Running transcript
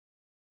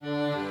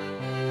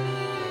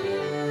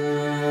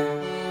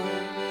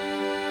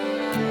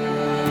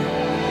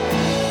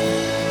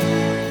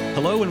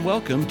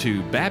welcome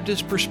to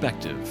Baptist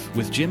Perspective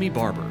with Jimmy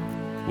Barber.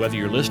 Whether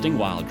you're listening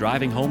while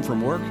driving home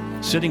from work,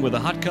 sitting with a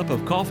hot cup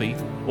of coffee,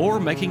 or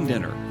making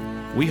dinner,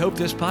 we hope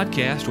this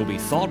podcast will be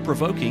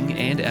thought-provoking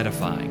and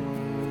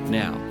edifying.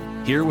 Now,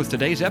 here with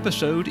today's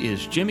episode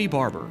is Jimmy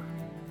Barber.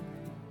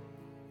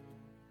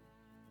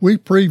 We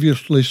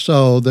previously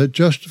saw that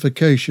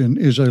justification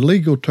is a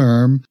legal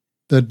term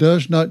that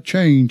does not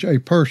change a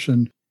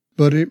person,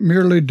 but it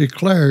merely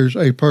declares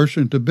a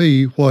person to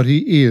be what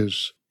he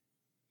is,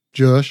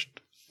 just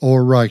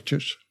or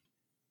righteous.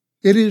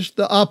 It is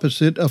the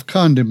opposite of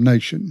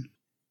condemnation.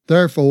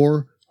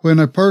 Therefore, when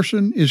a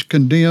person is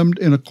condemned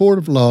in a court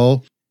of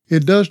law,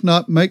 it does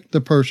not make the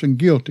person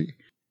guilty.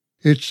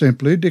 It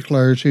simply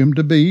declares him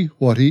to be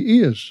what he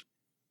is.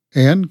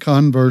 And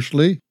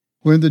conversely,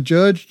 when the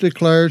judge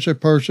declares a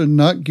person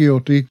not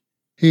guilty,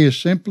 he is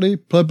simply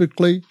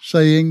publicly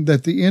saying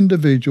that the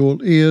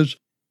individual is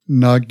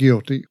not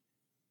guilty.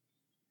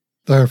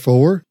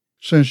 Therefore,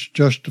 since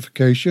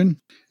justification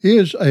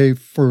is a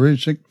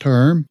forensic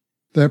term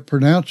that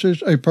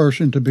pronounces a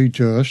person to be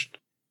just,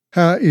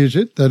 how is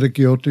it that a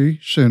guilty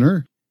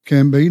sinner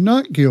can be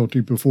not guilty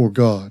before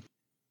God?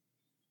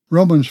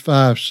 Romans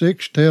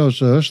 5:6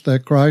 tells us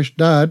that Christ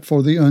died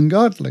for the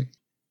ungodly.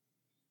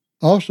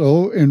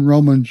 Also, in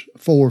Romans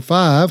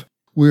 4:5,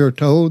 we are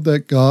told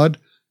that God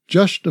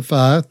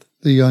justifieth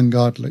the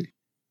ungodly.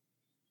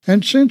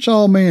 And since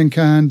all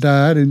mankind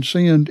died and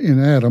sinned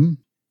in Adam,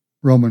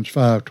 Romans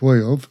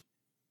 5:12,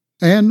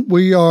 and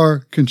we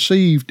are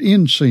conceived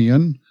in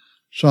sin,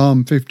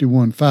 Psalm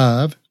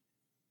 51:5,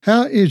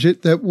 how is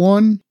it that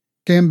one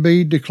can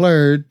be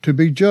declared to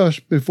be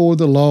just before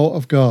the law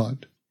of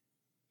God?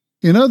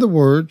 In other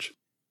words,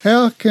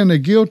 how can a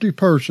guilty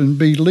person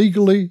be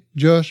legally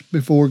just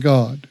before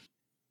God?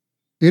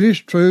 It is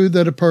true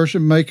that a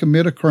person may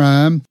commit a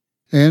crime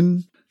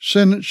and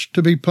sentenced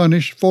to be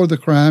punished for the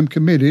crime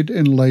committed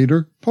and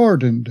later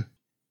pardoned.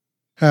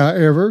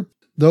 However,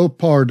 though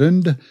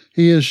pardoned,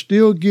 he is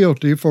still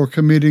guilty for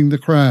committing the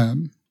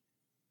crime.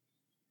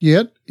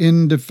 Yet,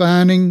 in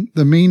defining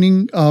the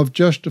meaning of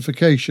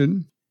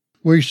justification,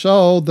 we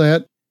saw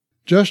that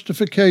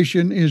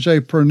justification is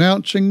a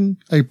pronouncing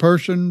a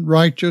person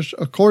righteous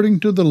according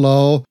to the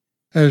law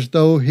as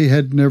though he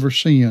had never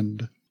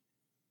sinned.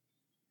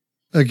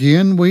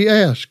 Again, we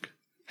ask,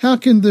 how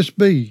can this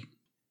be?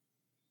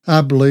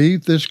 I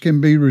believe this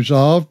can be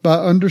resolved by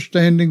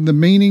understanding the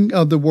meaning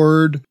of the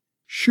word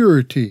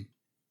surety.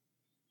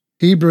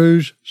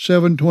 Hebrews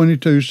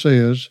 7:22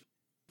 says,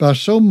 "By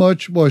so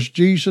much was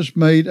Jesus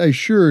made a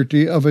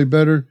surety of a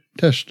better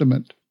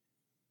testament."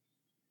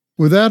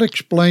 Without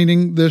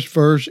explaining this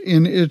verse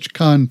in its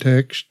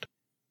context,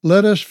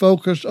 let us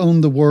focus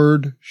on the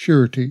word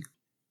surety.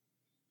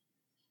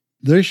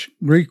 This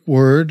Greek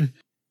word,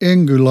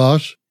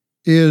 angelos,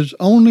 is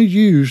only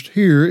used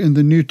here in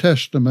the New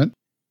Testament,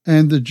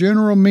 and the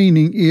general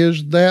meaning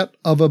is that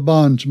of a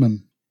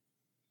bondsman.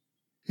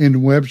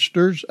 In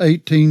Webster's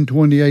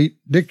 1828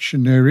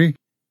 dictionary,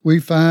 we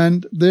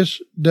find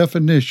this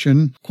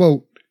definition,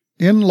 quote,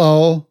 "In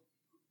law,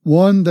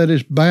 one that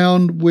is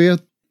bound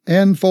with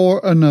and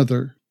for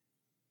another,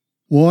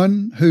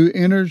 one who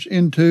enters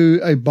into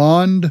a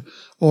bond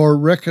or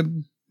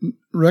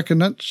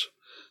reckonance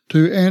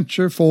to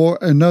answer for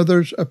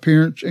another's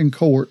appearance in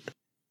court,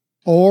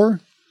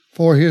 or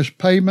for his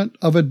payment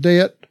of a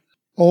debt,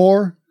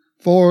 or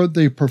for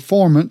the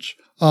performance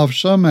of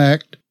some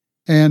act,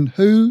 and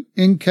who,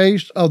 in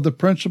case of the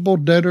principal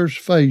debtor's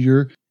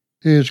failure,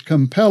 is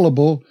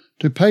compellable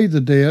to pay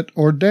the debt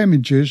or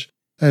damages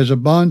as a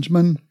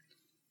bondsman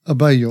a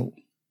bail."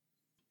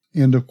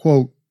 End of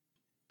quote.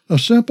 A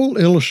simple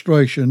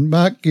illustration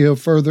might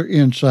give further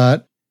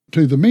insight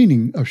to the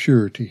meaning of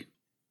surety.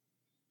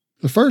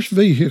 The first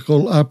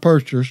vehicle I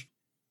purchased,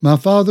 my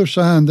father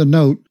signed the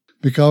note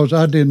because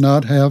I did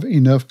not have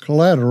enough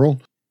collateral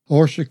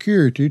or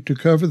security to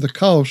cover the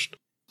cost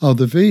of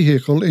the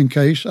vehicle in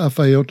case I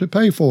failed to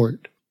pay for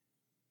it.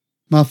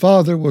 My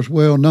father was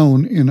well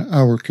known in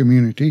our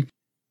community,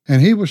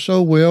 and he was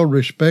so well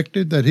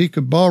respected that he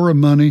could borrow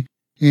money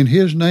in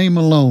his name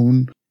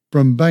alone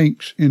from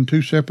banks in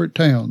two separate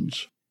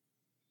towns.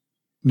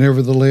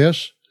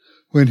 Nevertheless,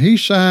 when he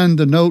signed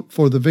the note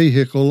for the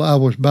vehicle I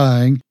was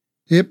buying,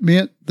 it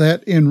meant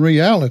that in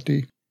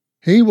reality,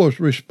 he was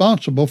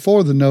responsible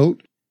for the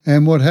note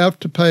and would have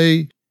to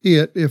pay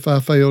it if I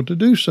failed to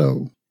do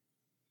so.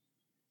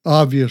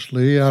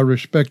 Obviously, I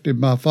respected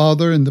my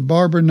father in the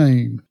Barber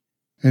name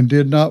and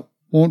did not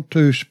want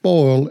to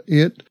spoil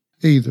it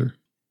either.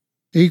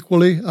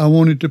 Equally, I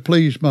wanted to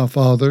please my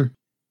father,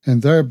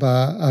 and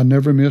thereby I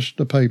never missed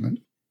a payment.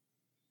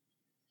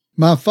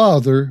 My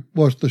father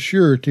was the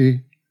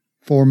surety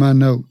for my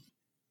note.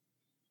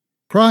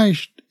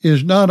 Christ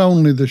is not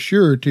only the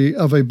surety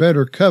of a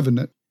better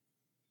covenant,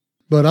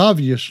 but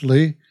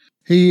obviously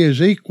he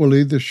is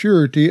equally the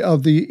surety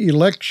of the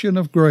election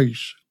of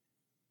grace.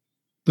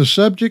 The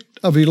subject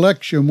of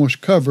election was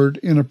covered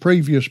in a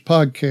previous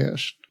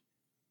podcast,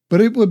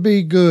 but it would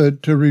be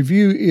good to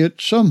review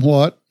it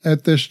somewhat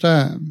at this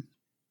time.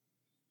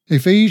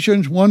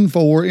 Ephesians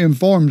 1:4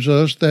 informs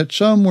us that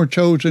some were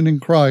chosen in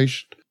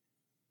Christ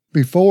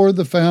before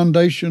the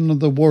foundation of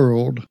the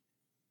world,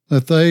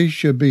 that they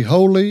should be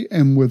holy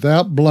and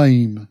without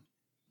blame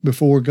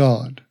before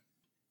God.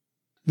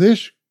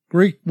 This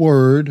Greek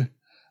word,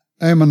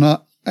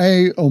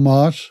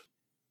 aomos,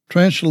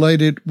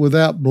 translated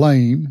without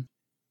blame,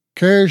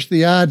 carries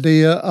the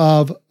idea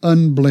of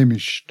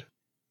unblemished.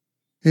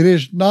 It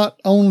is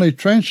not only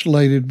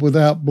translated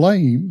without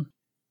blame,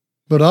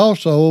 but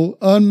also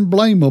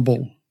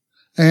unblameable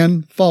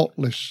and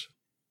faultless.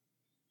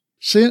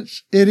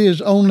 Since it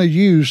is only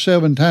used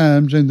 7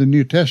 times in the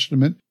New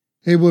Testament,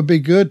 it would be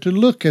good to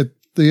look at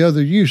the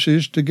other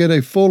uses to get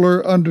a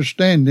fuller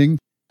understanding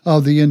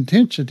of the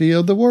intensity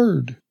of the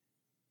word.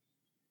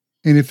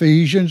 In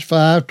Ephesians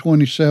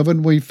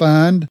 5:27, we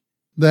find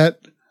that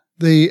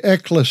the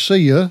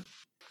ecclesia,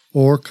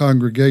 or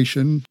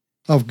congregation,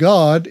 of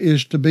God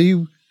is to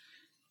be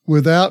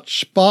without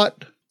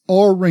spot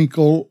or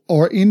wrinkle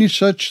or any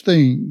such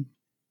thing,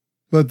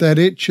 but that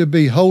it should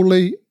be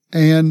holy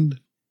and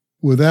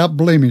without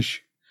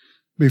blemish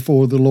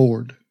before the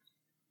Lord.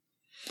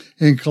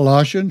 In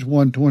Colossians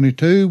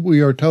 1:22,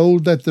 we are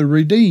told that the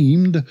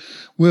redeemed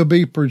will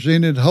be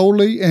presented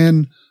holy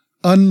and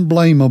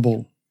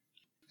unblameable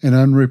and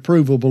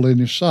unreprovable in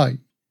His sight.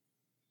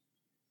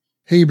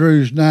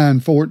 Hebrews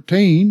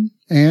 9:14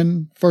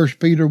 and 1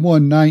 Peter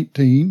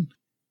 1:19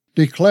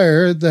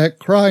 declare that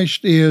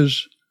Christ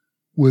is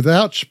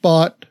without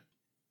spot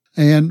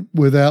and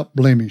without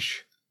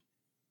blemish.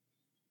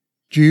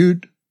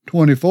 Jude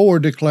 24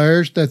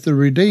 declares that the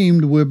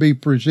redeemed will be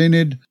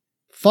presented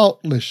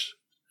faultless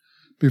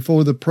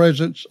before the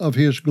presence of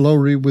His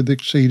glory with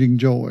exceeding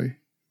joy.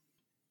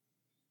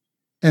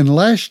 And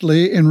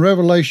lastly, in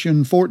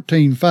Revelation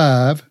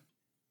 14:5,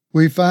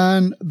 we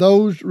find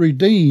those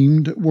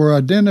redeemed were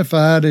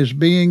identified as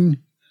being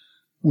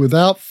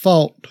without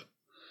fault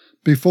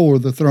before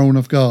the throne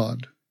of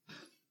God.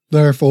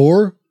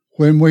 Therefore,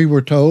 when we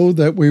were told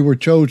that we were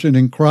chosen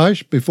in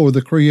Christ before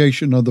the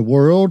creation of the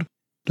world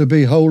to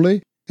be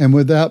holy and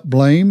without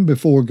blame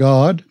before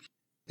God,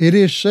 it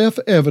is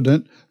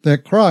self-evident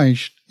that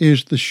Christ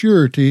is the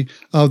surety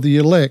of the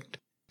elect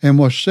and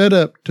was set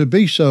up to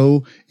be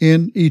so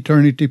in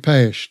eternity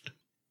past.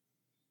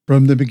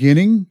 From the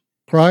beginning,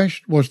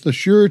 Christ was the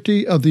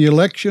surety of the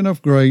election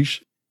of grace,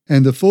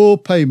 and the full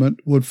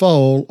payment would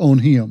fall on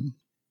Him.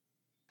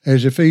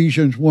 As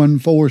Ephesians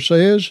 1:4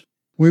 says,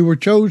 we were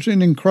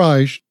chosen in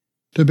Christ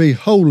to be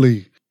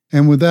holy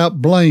and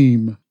without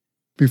blame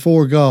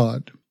before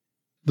God.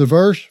 The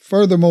verse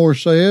furthermore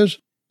says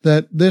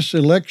that this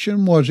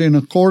election was in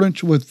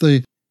accordance with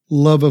the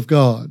love of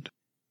God.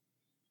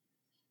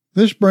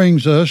 This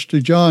brings us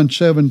to John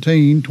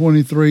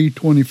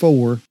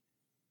 17:23-24.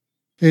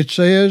 It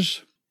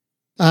says,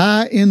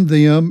 I in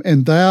them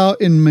and thou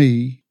in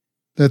me,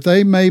 that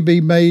they may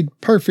be made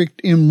perfect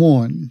in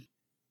one,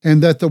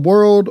 and that the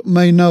world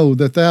may know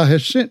that thou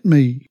hast sent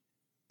me,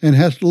 and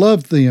hast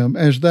loved them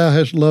as thou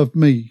hast loved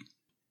me.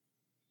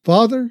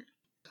 Father,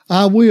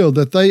 I will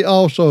that they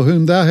also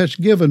whom thou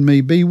hast given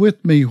me be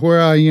with me where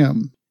I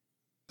am,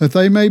 that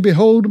they may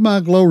behold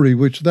my glory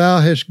which thou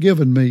hast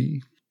given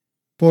me,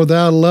 for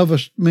thou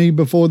lovest me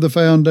before the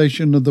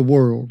foundation of the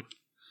world.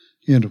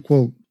 End of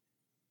quote.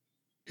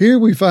 Here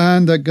we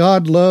find that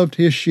God loved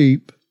His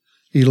sheep,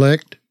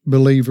 elect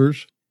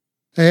believers,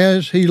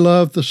 as He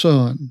loved the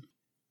Son,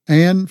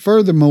 and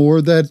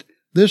furthermore that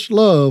this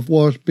love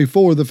was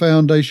before the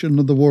foundation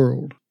of the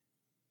world.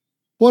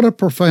 What a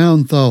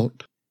profound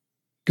thought!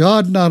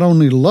 God not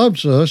only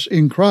loves us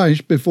in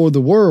Christ before the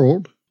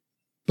world,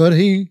 but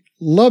He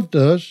loved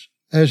us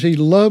as He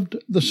loved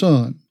the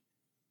Son.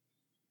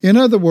 In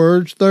other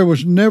words, there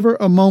was never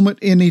a moment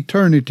in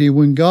eternity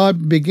when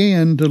God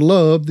began to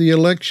love the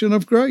election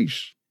of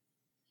grace.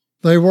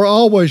 They were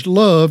always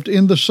loved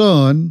in the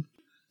Son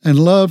and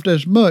loved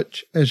as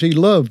much as He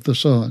loved the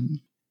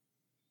Son.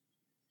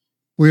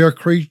 We are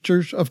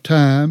creatures of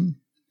time,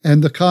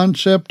 and the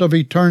concept of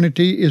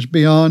eternity is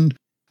beyond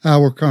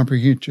our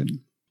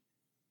comprehension.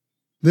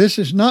 This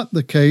is not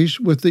the case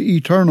with the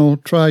eternal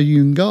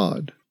triune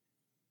God.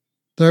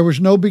 There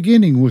was no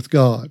beginning with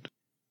God,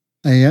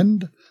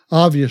 and,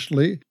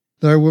 obviously,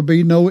 there will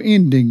be no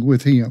ending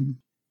with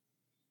Him.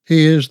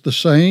 He is the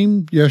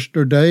same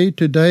yesterday,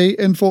 today,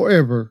 and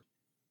forever.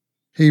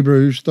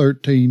 Hebrews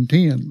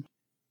 13:10.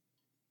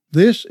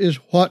 This is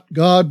what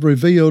God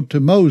revealed to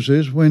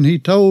Moses when He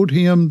told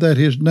him that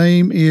His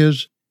name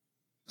is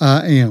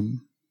I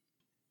Am.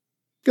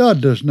 God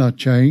does not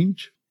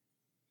change.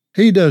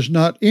 He does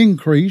not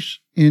increase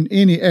in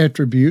any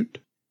attribute,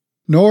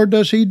 nor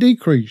does He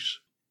decrease.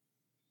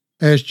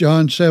 As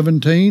John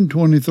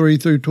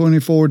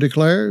 17:23-24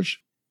 declares,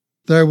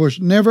 there was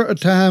never a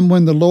time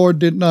when the Lord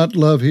did not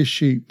love His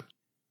sheep.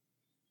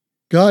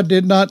 God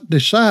did not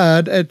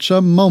decide at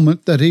some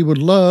moment that He would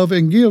love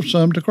and give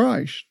some to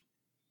Christ.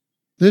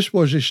 This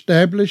was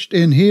established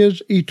in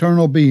His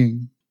eternal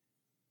being.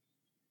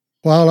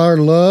 While our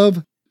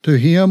love to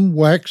Him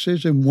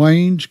waxes and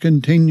wanes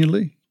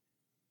continually,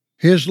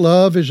 His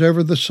love is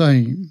ever the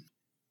same.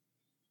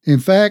 In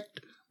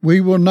fact,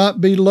 we will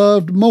not be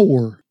loved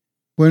more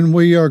when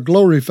we are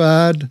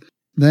glorified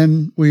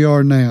than we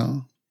are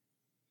now.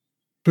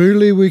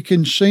 Truly, we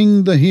can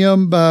sing the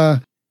hymn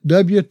by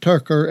W.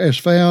 Tucker as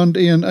found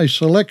in a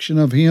selection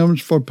of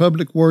hymns for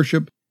public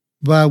worship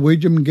by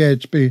William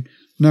Gadsby,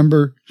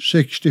 number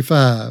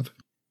 65,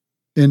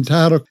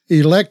 entitled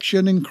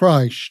Election in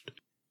Christ,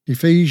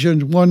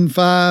 Ephesians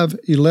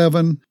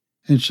 1:5-11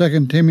 and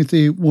 2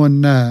 Timothy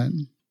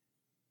 1:9.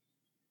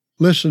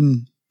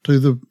 Listen to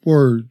the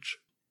words.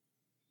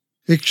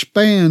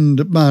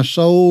 Expand, my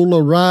soul,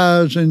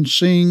 arise and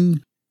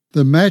sing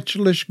the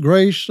matchless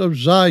grace of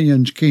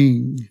Zion's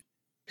King.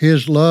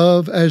 His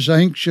love as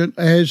ancient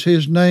as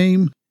his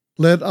name,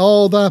 let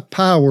all thy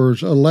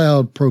powers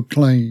aloud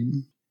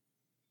proclaim.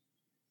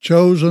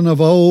 Chosen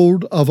of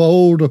old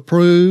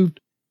approved,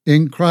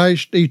 in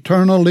Christ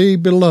eternally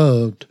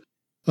beloved,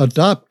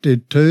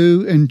 adopted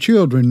to and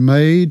children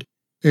made,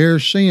 ere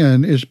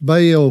sin is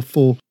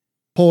baleful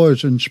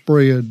poison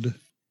spread.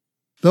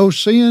 Though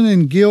sin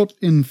and guilt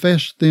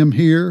infest them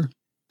here,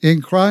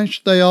 in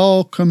Christ they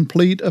all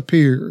complete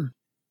appear.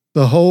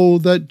 The whole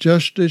that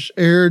justice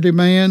e'er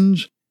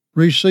demands,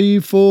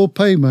 receive full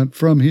payment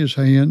from his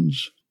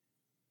hands.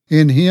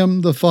 In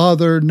him the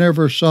Father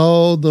never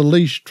saw the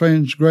least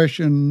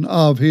transgression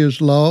of his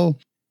law.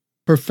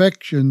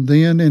 Perfection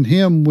then in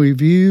him we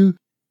view,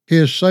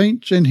 his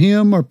saints in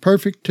him are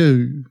perfect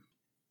too.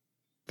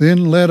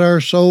 Then let our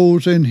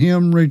souls in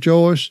him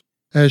rejoice,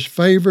 as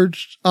favored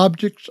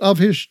objects of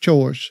his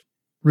choice.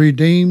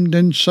 Redeemed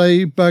and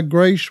saved by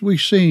grace we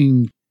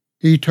sing,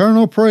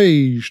 eternal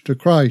praise to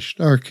Christ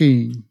our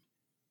King.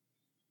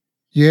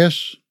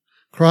 Yes,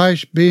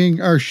 Christ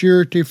being our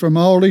surety from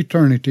all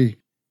eternity,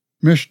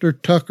 Mr.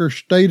 Tucker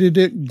stated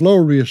it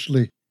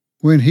gloriously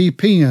when he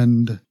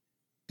penned,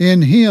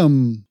 In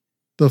him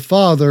the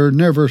Father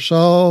never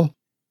saw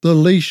the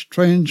least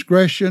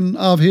transgression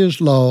of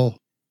his law.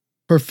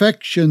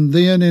 Perfection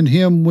then in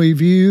him we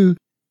view,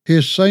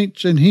 his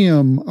saints in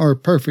him are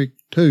perfect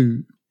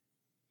too.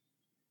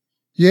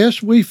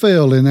 Yes, we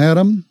fell in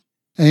Adam,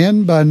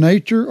 and by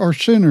nature are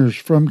sinners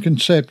from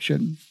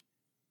conception.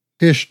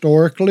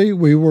 Historically,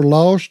 we were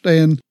lost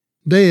and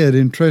dead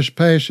in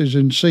trespasses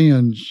and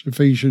sins,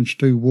 Ephesians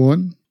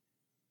 2:1.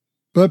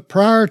 But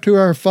prior to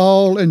our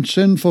fall and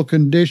sinful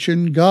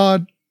condition,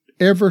 God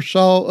ever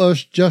saw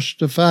us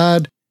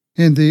justified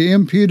in the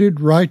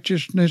imputed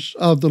righteousness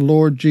of the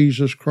Lord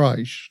Jesus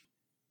Christ.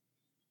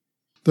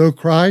 Though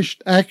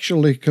Christ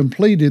actually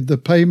completed the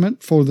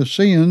payment for the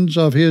sins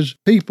of his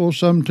people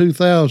some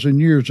 2,000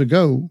 years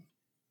ago,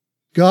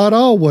 God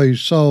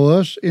always saw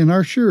us in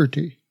our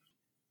surety.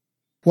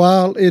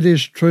 While it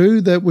is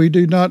true that we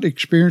do not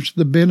experience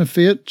the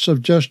benefits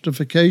of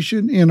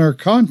justification in our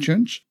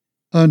conscience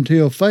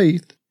until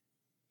faith,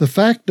 the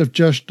fact of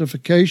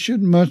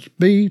justification must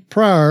be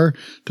prior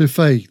to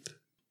faith.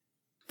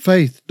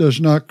 Faith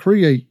does not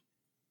create.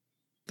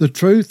 The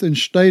truth and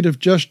state of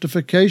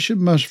justification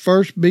must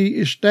first be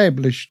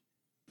established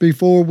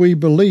before we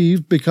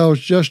believe, because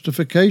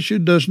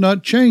justification does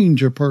not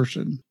change a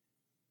person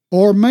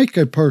or make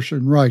a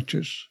person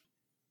righteous.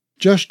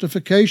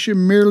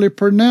 Justification merely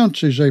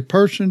pronounces a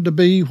person to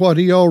be what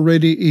he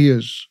already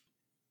is,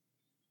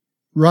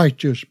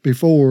 righteous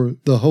before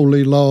the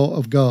holy law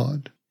of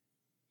God.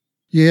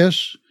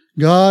 Yes,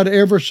 God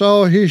ever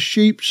saw his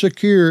sheep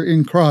secure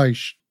in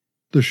Christ,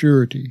 the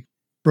surety,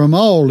 from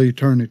all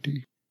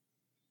eternity.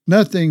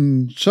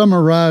 Nothing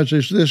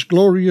summarizes this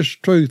glorious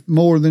truth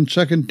more than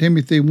 2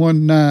 Timothy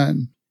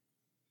 1:9,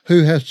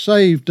 who hath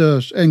saved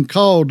us and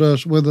called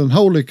us with an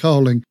holy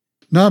calling,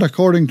 not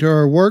according to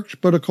our works,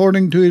 but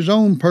according to his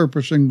own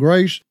purpose and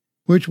grace,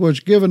 which was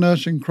given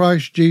us in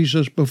Christ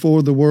Jesus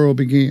before the world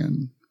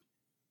began.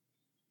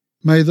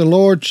 May the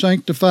Lord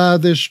sanctify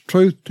this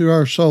truth to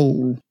our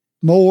soul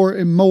more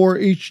and more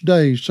each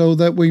day, so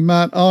that we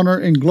might honor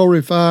and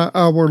glorify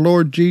our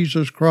Lord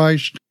Jesus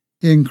Christ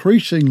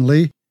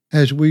increasingly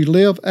as we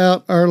live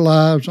out our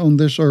lives on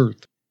this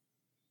earth.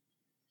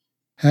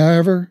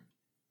 However,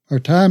 our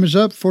time is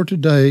up for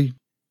today.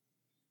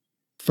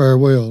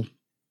 Farewell.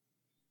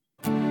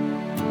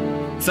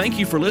 Thank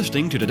you for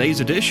listening to today's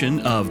edition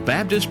of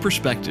Baptist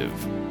Perspective.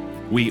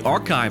 We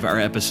archive our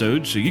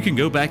episodes so you can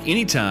go back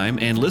anytime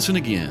and listen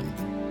again.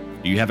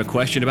 Do you have a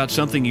question about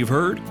something you've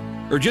heard,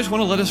 or just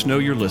want to let us know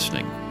you're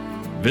listening?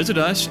 Visit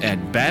us at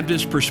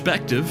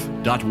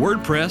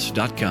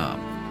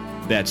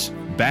baptistperspective.wordpress.com. That's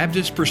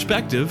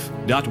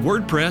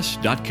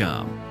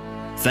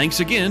baptistperspective.wordpress.com. Thanks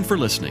again for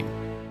listening.